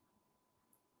sinning,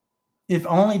 if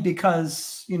only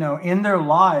because, in their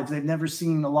lives, they've never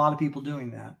seen a lot of people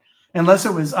doing that, unless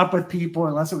it was up with people,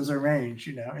 unless it was arranged,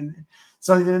 and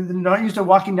So they're not used to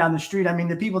walking down the street. I mean,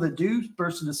 the people that do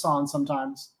burst into song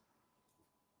sometimes,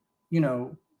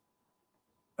 walking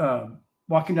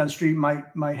down the street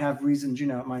might have reasons.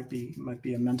 It might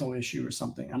be a mental issue or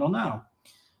something. I don't know.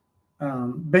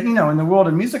 But in the world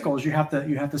of musicals, you have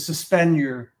to suspend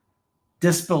your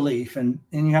disbelief and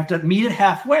you have to meet it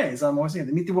halfway. As I'm always saying,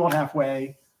 to meet the world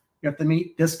halfway, you have to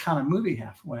meet this kind of movie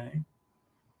halfway.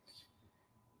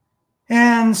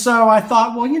 And so I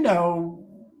thought, well,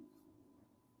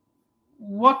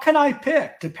 what can I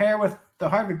pick to pair with the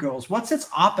Harvey Girls? What's its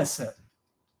opposite?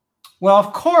 Well,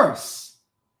 of course,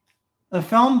 a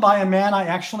film by a man I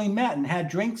actually met and had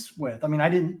drinks with. I mean,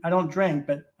 I don't drink,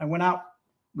 but I went out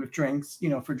with drinks,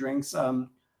 for drinks.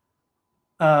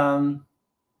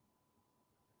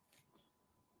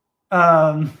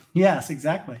 Yes,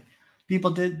 exactly.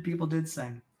 People did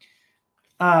sing.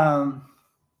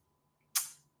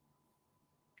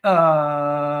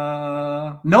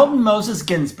 Milton Moses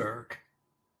Ginsburg,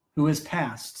 who has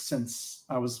passed since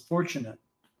I was fortunate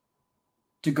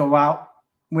to go out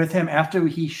with him after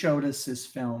he showed us his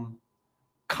film,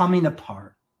 Coming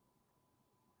Apart.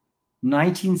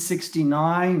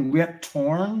 1969, Rip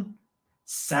Torn,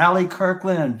 Sally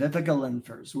Kirkland, and Vivica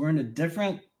Linfors. We're in a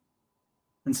different,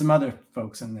 and some other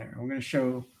folks in there. We're going to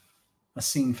show a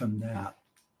scene from that.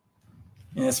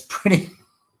 And it's pretty,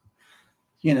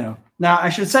 Now, I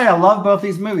should say I love both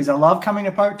these movies. I love Coming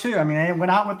Apart too. I mean, I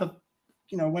went out with the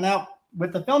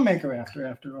filmmaker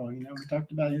after all. We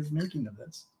talked about his making of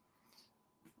this.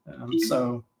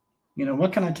 So,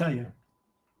 what can I tell you?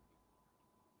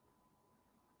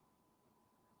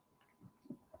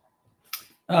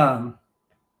 I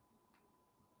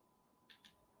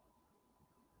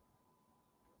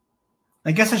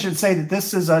guess I should say that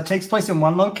this takes place in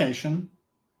one location,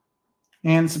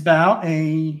 and it's about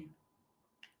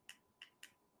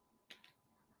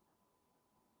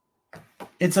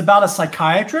a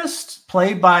psychiatrist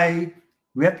played by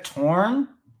Rip Torn.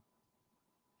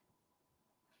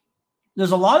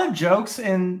 There's a lot of jokes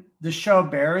in the show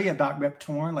Barry about Rip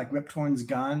Torn, like Rip Torn's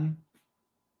gun,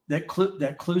 that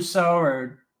Clouseau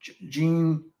or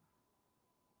Gene,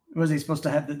 was he supposed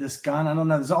to have this gun? I don't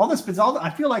know. There's all this, but I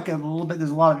feel like there's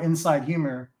a lot of inside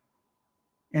humor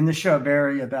in the show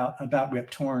Barry about Rip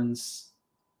Torn's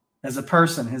as a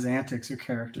person, his antics or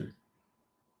character.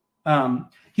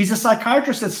 He's a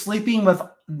psychiatrist that's sleeping with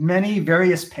many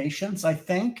various patients, I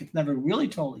think. It's never really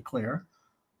totally clear.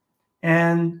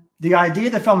 And the idea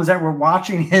of the film is that we're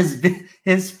watching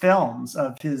his films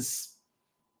of his,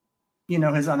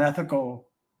 his unethical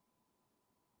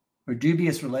or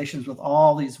dubious relations with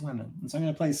all these women. And so I'm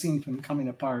going to play a scene from Coming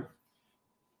Apart,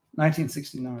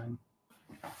 1969.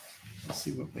 Let's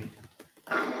see what we...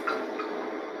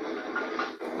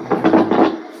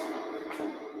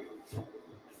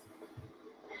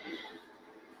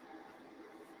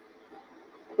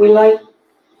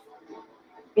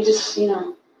 We just,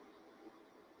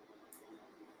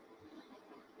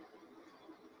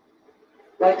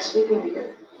 like sleeping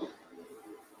together.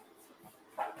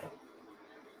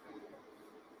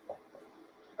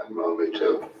 I'm lonely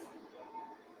too.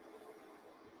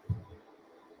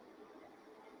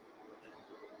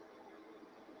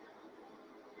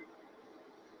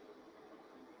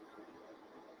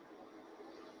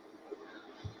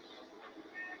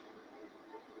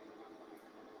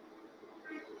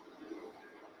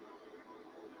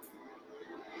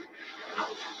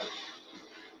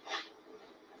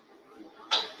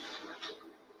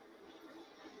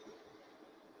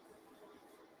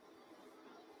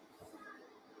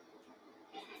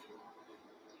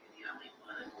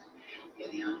 You're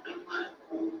the only one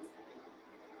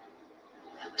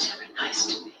that was ever nice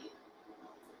to me.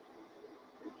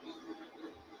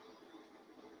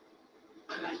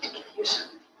 I'd like to give you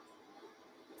something.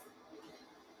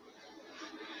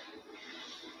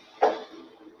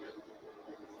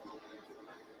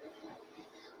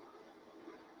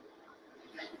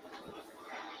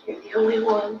 You're the only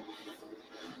one.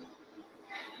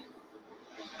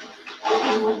 The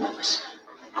only one that was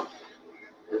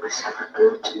ever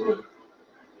good to me.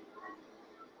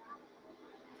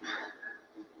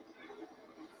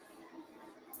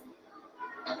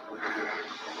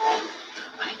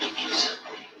 I give you something.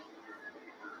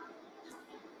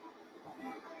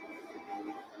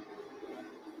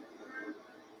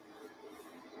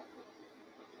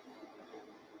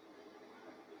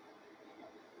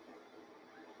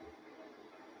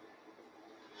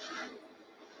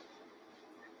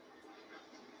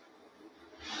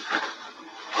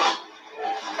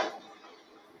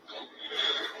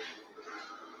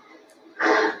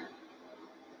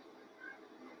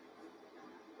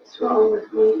 What's wrong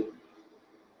with me?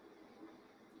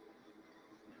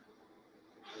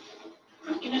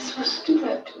 You're not supposed to do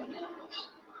that to an animal.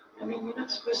 I mean, you're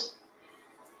not supposed to.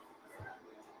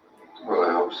 Well,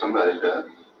 I hope somebody does.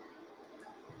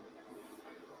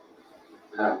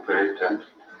 I'm very tempted.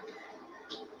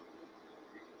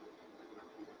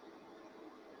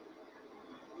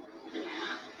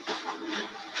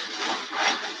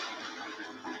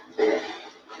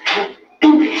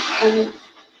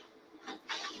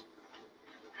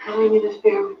 Having an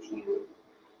affair with you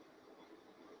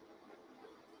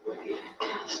would be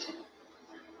fantastic.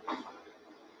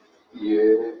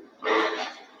 Yeah.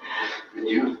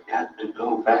 You've got to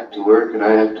go back to work and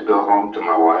I have to go home to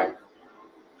my wife.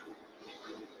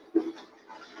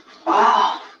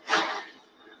 Wow.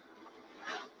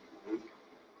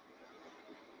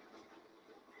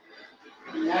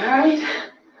 All right.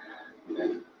 Yeah.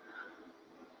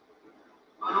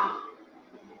 Wow.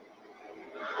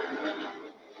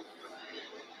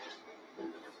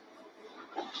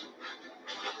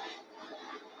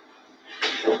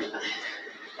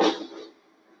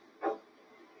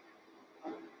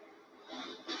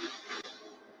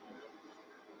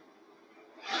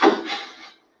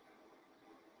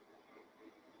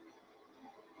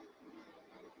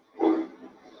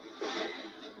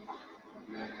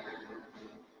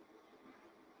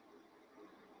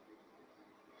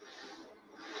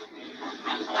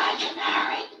 I'm glad you're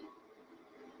married.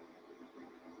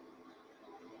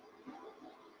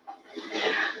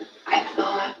 I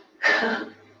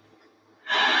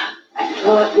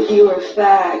thought that you were a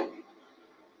fag.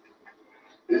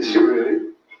 Is she really?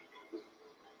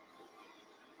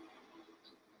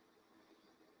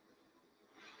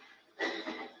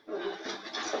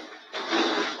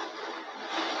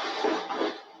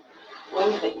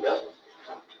 One thing though,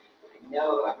 I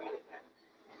know I'm really bad.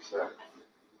 So,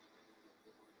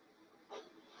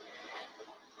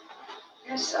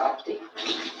 You're a softie.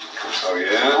 oh,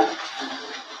 yeah?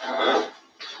 Uh-huh.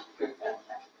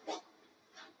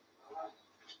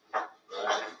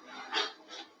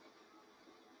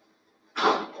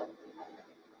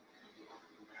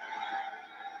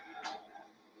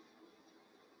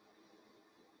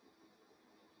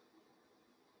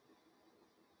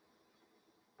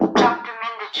 Dr.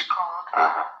 Mindich called.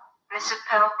 Mrs.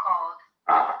 Pell called.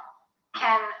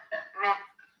 Ken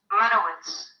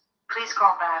Munowitz, please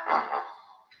call back.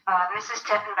 Mrs.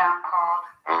 Tettenbaum called.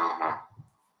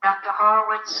 Dr.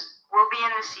 Horowitz will be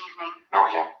in this evening.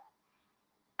 Okay.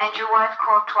 And your wife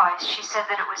called twice. She said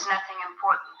that it was nothing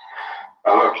important.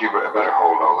 Look, you better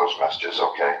hold all those messages,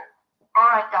 okay? All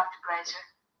right, Dr. Glazer.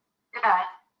 Good night.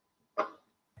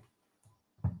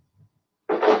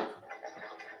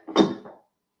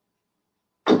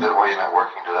 Is that why you're not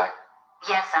working today?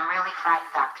 Yes, I'm really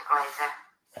frightened, Dr. Glazer.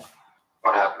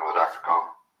 What happened with Dr. Cole?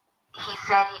 He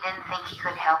said he didn't think he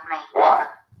could help me. Why?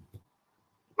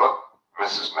 Look,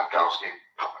 Mrs. Minkowski,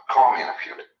 call me in a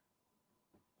few days.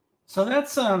 So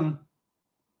that's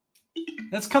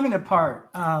coming apart.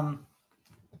 And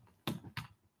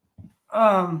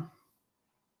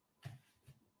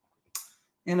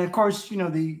of course, you know,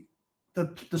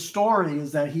 the story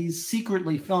is that he's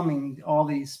secretly filming all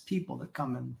these people that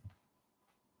come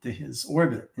into his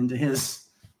orbit, into his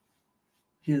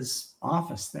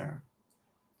office there.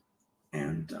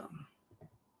 And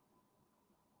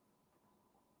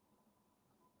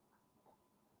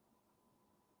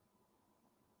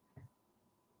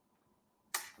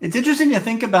it's interesting to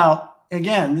think about.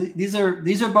 Again, these are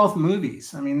both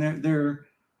movies. I mean,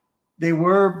 they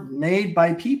were made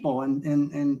by people,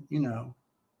 and you know,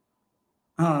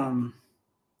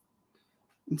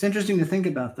 it's interesting to think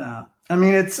about that. I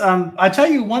mean, it's I tell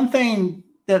you one thing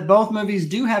that both movies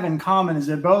do have in common is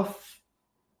they're both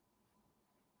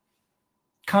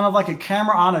kind of like a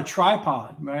camera on a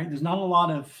tripod, right? There's not a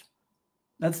lot of,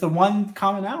 that's the one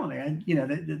commonality. You know,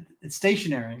 it's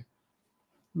stationary.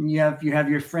 You have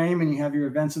your frame and you have your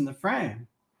events in the frame,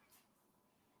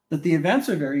 but the events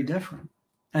are very different.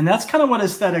 And that's kind of what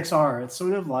aesthetics are. It's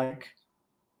sort of like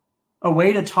a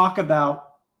way to talk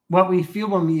about what we feel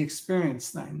when we experience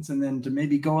things, and then to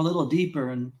maybe go a little deeper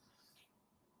and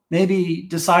maybe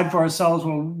decide for ourselves,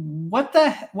 well, what the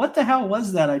hell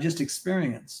was that I just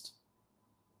experienced?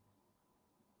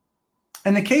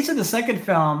 In the case of the second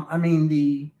film, I mean,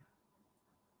 the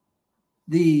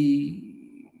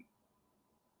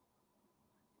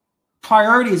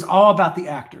priority is all about the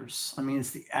actors. I mean, it's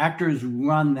the actors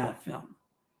run that film.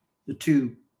 The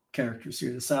two characters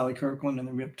here, the Sally Kirkland and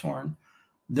the Rip Torn,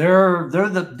 they're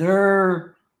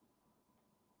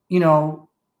you know,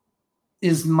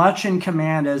 as much in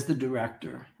command as the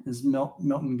director, as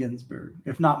Milton Ginsburg,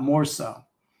 if not more so.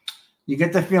 You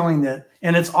get the feeling that,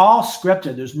 and it's all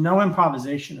scripted. There's no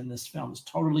improvisation in this film. It's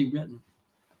totally written.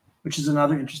 which is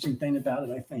another interesting thing about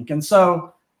it, I think. And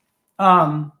so,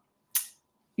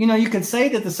 you know, you could say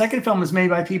that the second film was made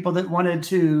by people that wanted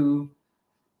to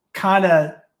kind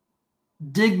of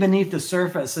dig beneath the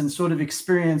surface and sort of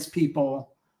experience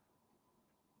people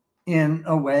in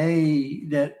a way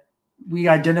that we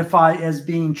identify as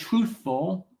being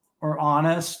truthful or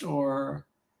honest or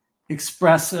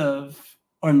expressive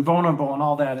or vulnerable and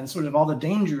all that, and sort of all the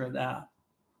danger of that.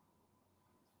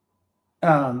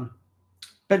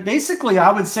 But basically,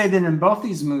 I would say that in both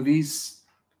these movies,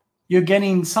 you're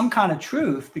getting some kind of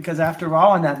truth, because after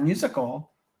all, in that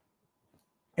musical,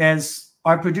 as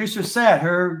our producer said,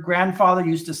 her grandfather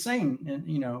used to sing, and,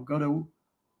 you know, go to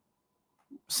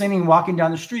singing, walking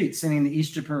down the street, singing the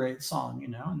Easter Parade song, you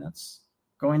know, and that's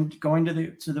going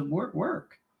to the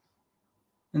work.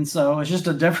 And so it's just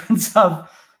a difference of,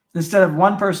 instead of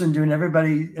one person doing,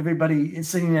 everybody is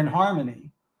singing in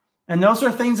harmony. And those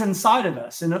are things inside of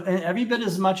us, and every bit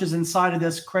as much as inside of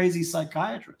this crazy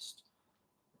psychiatrist,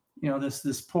 you know,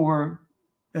 this poor,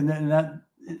 and then that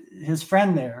his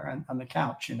friend there on the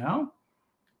couch, you know.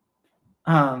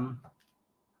 And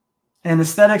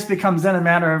aesthetics becomes then a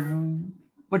matter of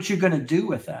what you're going to do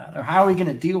with that, or how are we going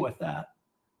to deal with that?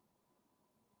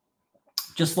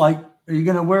 Just like, are you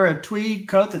going to wear a tweed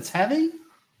coat that's heavy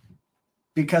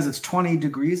because it's 20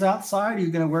 degrees outside? Or are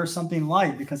you going to wear something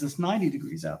light because it's 90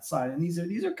 degrees outside? And these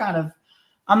are kind of,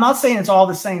 I'm not saying it's all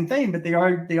the same thing, but they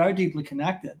are deeply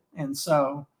connected. And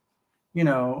so, you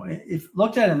know, if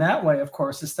looked at in that way, of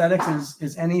course, aesthetics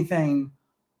is anything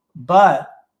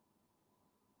but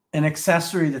an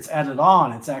accessory that's added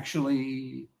on. It's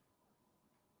actually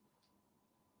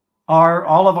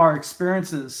all of our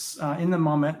experiences in the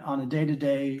moment, on a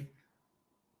day-to-day,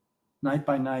 night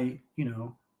by night, you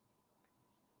know,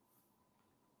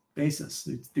 basis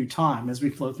through time, as we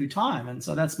flow through time. And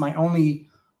so that's my only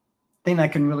thing I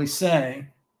can really say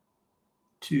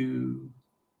to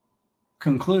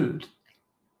conclude,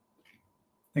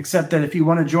 except that if you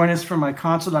want to join us for my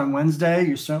concert on Wednesday,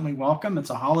 you're certainly welcome.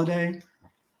 It's a holiday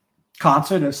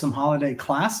concert. There's some holiday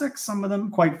classics, some of them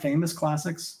quite famous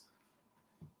classics.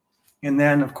 And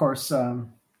then, of course,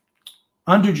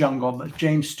 Underjungle, but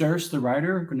James Sturz, the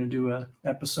writer, I'm going to do an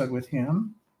episode with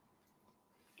him.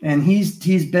 And he's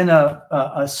been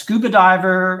a scuba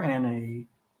diver, and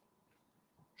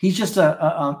he's just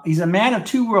he's a man of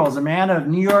two worlds, a man of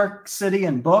New York City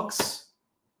and books,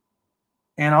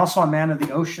 and also a man of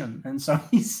the ocean. And so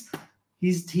he's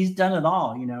done it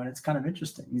all, you know, and it's kind of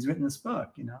interesting. He's written this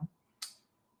book, you know.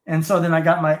 And so then I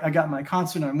got my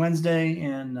concert on Wednesday,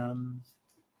 and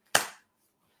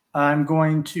I'm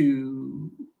going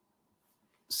to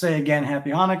say again,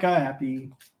 Happy Hanukkah,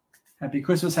 Happy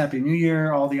Christmas, Happy New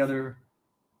Year, all the other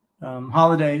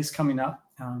holidays coming up.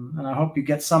 And I hope you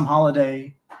get some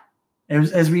holiday,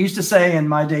 as we used to say in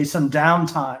my day, some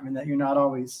downtime, and that you're not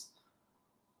always,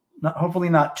 hopefully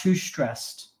not too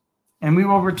stressed. And we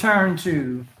will return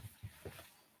to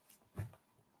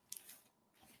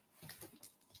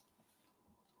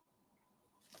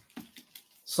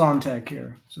Sontag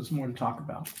here. So there's more to talk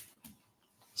about.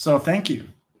 So thank you.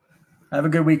 Have a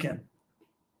good weekend.